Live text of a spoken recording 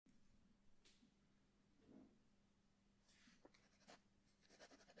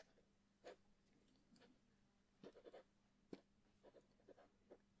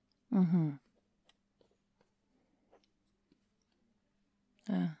Mm-hmm.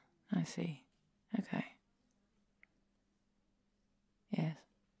 Oh, I see. Okay. Yes.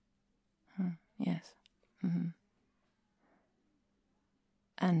 Yes. Mm-hmm.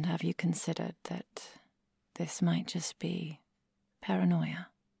 And have you considered that this might just be paranoia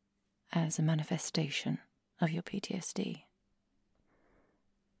as a manifestation of your PTSD?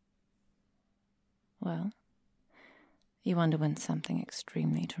 Well, you underwent something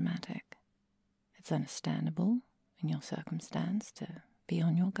extremely traumatic. It's understandable in your circumstance to be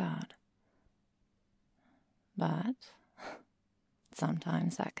on your guard. But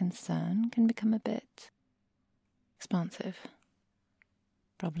sometimes that concern can become a bit expansive,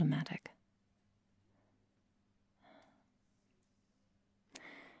 problematic.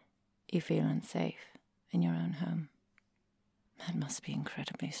 You feel unsafe in your own home. That must be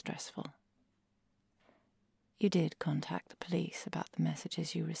incredibly stressful. You did contact the police about the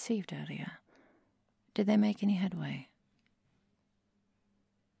messages you received earlier. Did they make any headway?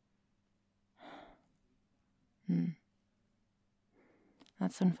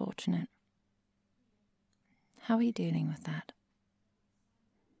 That's unfortunate. How are you dealing with that?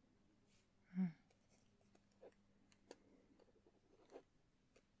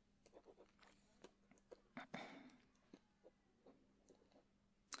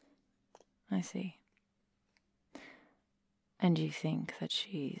 I see. And you think that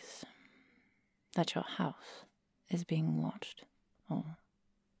that your house is being watched or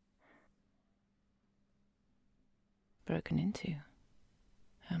broken into?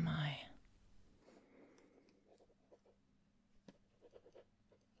 Oh my.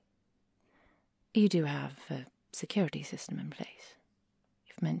 You do have a security system in place.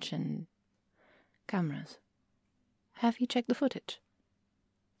 You've mentioned cameras. Have you checked the footage?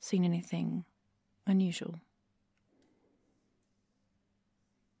 Seen anything unusual?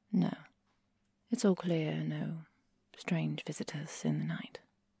 No. It's all clear, no strange visitors in the night.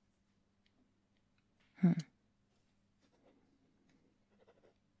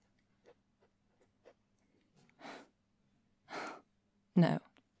 No,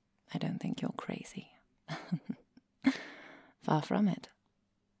 I don't think you're crazy. Far from it.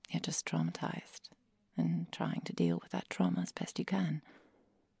 You're just traumatized and trying to deal with that trauma as best you can.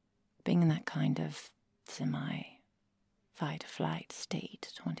 Being in that kind of semi-fight-or-flight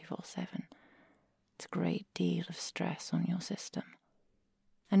state 24/7, it's a great deal of stress on your system.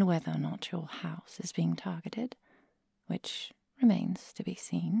 And whether or not your house is being targeted, which remains to be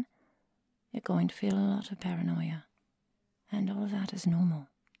seen, you're going to feel a lot of paranoia. And all of that is normal.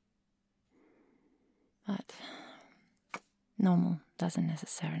 But normal doesn't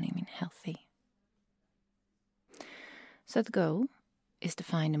necessarily mean healthy. So the goal is to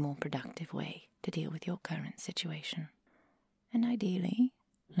find a more productive way to deal with your current situation. And ideally,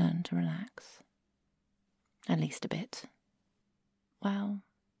 learn to relax. At least a bit. While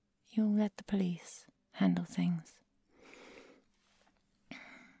you'll let the police handle things.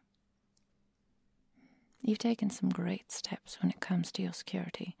 You've taken some great steps when it comes to your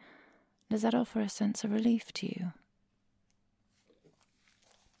security. Does that offer a sense of relief to you?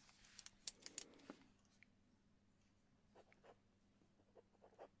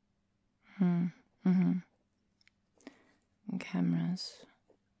 Cameras,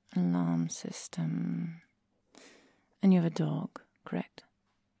 alarm system, and you have a dog, correct?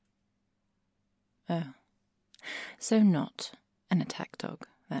 Oh, so not an attack dog,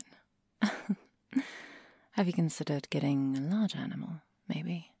 then. Have you considered getting a large animal,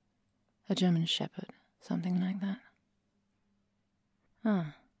 maybe? A German Shepherd, something like that?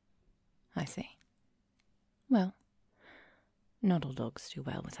 Ah, I see. Well, not all dogs do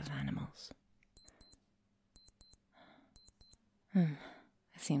well with other animals. It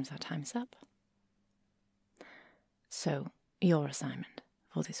seems our time's up. So, your assignment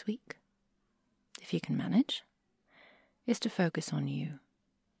for this week, if you can manage, is to focus on you.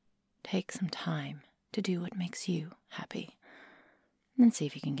 Take some time to do what makes you happy, and see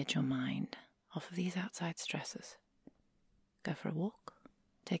if you can get your mind off of these outside stresses. Go for a walk,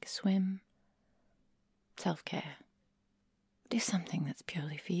 take a swim, self-care. Do something that's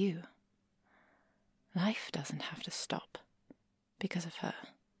purely for you. Life doesn't have to stop because of her.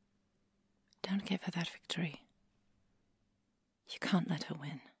 Don't give her that victory. You can't let her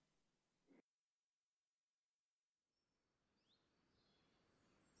win.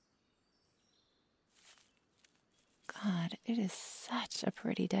 God, it is such a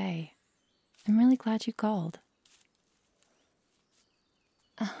pretty day. I'm really glad you called.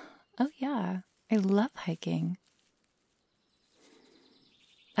 Oh yeah, I love hiking.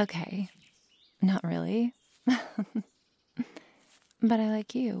 Okay, not really. But I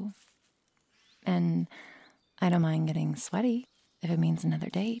like you, And I don't mind getting sweaty if it means another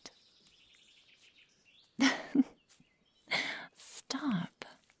date. Stop.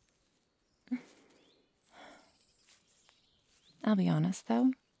 I'll be honest,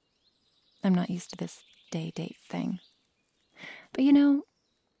 though. I'm not used to this day date thing. But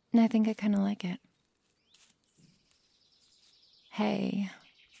I think I kind of like it. Hey,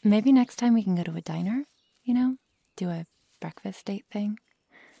 maybe next time we can go to a diner, do a breakfast date thing.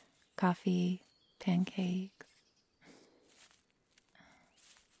 Coffee, pancakes.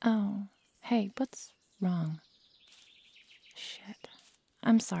 Oh, hey, what's wrong? Shit.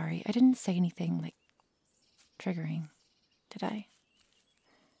 I'm sorry. I didn't say anything, triggering, did I?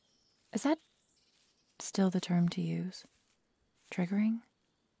 Is that still the term to use? Triggering?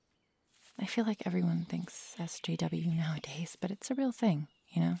 I feel like everyone thinks SJW nowadays, but it's a real thing,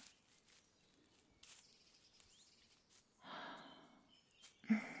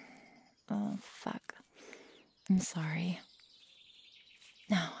 Oh, fuck. I'm sorry.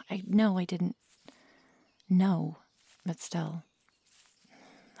 No, I know I didn't know, but still,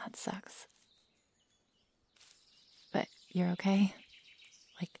 that sucks. But you're okay?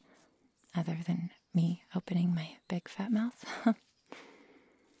 Other than me opening my big fat mouth?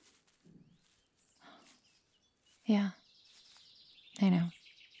 Yeah, I know.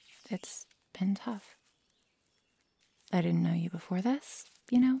 It's been tough. I didn't know you before this,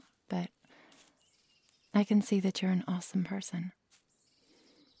 but I can see that you're an awesome person.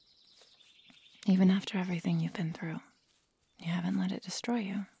 Even after everything you've been through, you haven't let it destroy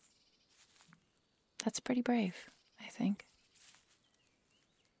you. That's pretty brave, I think.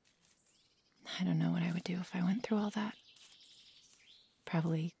 I don't know what I would do if I went through all that.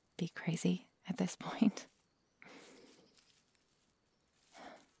 Probably be crazy at this point.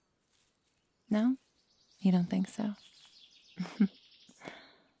 No? You don't think so?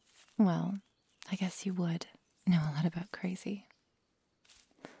 Well, I guess you would know a lot about crazy.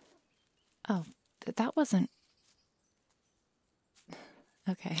 Oh, that wasn't...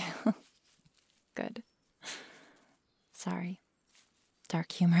 Okay. Good. Sorry.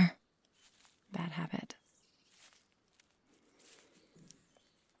 Dark humor. Bad habit.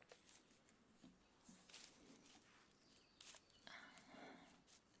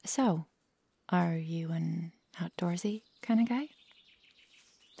 So, are you an outdoorsy kind of guy?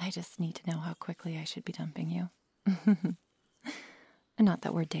 I just need to know how quickly I should be dumping you. Not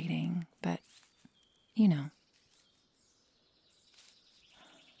that we're dating, but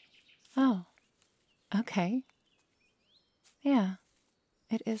Oh, okay. Yeah,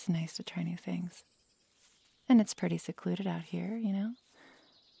 it is nice to try new things. And it's pretty secluded out here,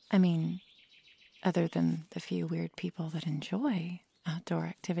 I mean, other than the few weird people that enjoy outdoor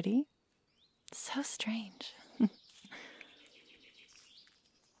activity. So strange.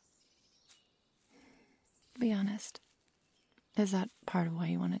 Be honest. Is that part of why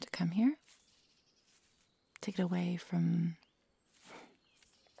you wanted to come here? To get away from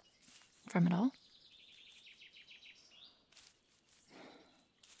it all?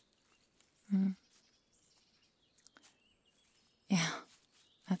 Yeah,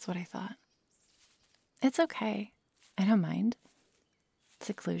 that's what I thought. It's okay. I don't mind.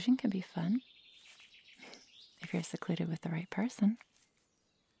 Seclusion can be fun. If you're secluded with the right person.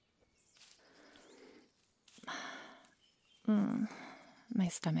 My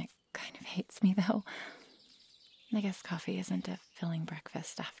stomach kind of hates me, though. I guess coffee isn't a filling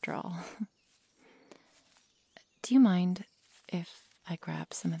breakfast after all. Do you mind if I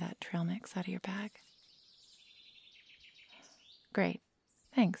grab some of that trail mix out of your bag? Great.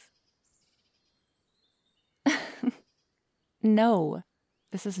 Thanks. No,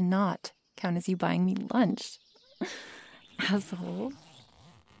 this does not count as you buying me lunch. Asshole.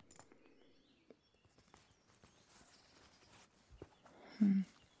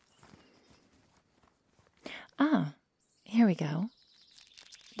 Ah, here we go.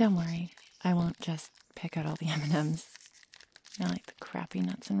 Don't worry, I won't just pick out all the M&Ms. I like the crappy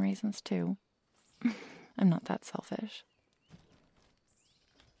nuts and raisins too. I'm not that selfish.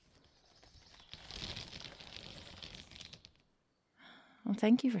 Well,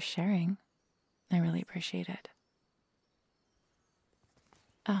 thank you for sharing. I really appreciate it.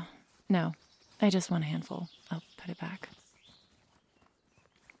 Oh, no. I just want a handful. I'll put it back.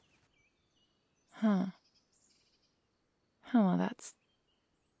 Huh. Oh, well, that's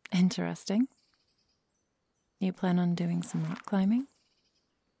interesting. You plan on doing some rock climbing?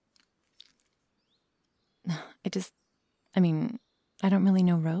 I don't really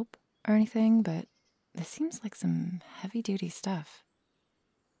know rope or anything, but this seems like some heavy-duty stuff.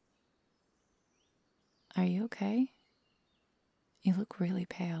 Are you okay? You look really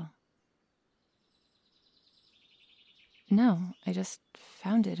pale. No, I just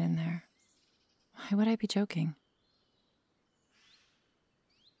found it in there. Why would I be joking?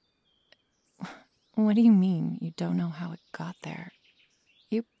 What do you mean you don't know how it got there?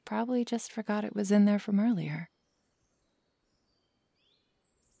 You probably just forgot it was in there from earlier.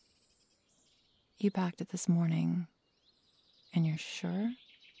 You packed it this morning, and you're sure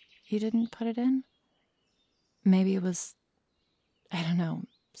you didn't put it in? Maybe it was, I don't know,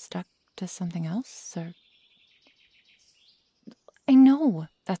 stuck to something else, or... I know,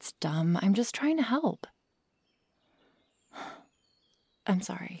 that's dumb. I'm just trying to help. I'm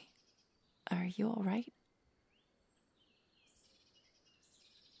sorry. Are you all right?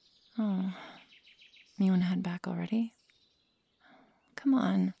 Oh, you want to head back already? Come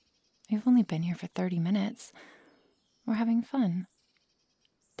on. We've only been here for 30 minutes. We're having fun.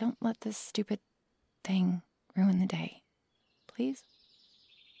 Don't let this stupid thing ruin the day. Please?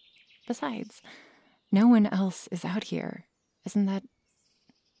 Besides, no one else is out here. Isn't that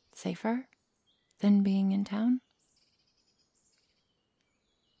safer than being in town?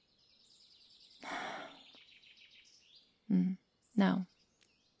 No,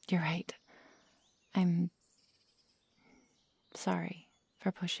 you're right. I'm sorry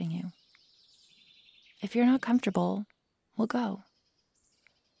for pushing you. If you're not comfortable, we'll go.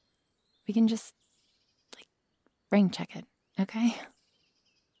 We can just, rain check it, okay?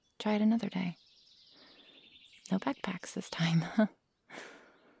 Try it another day. No backpacks this time.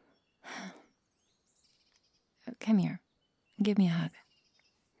 Come here. Give me a hug.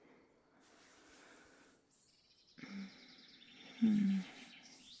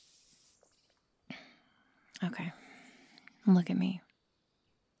 Okay. Look at me.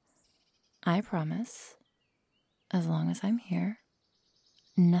 I promise, as long as I'm here,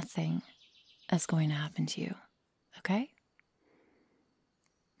 nothing is going to happen to you. Okay?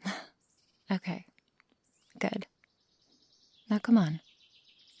 Okay. Good. Now come on.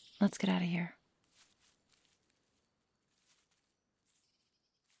 Let's get out of here.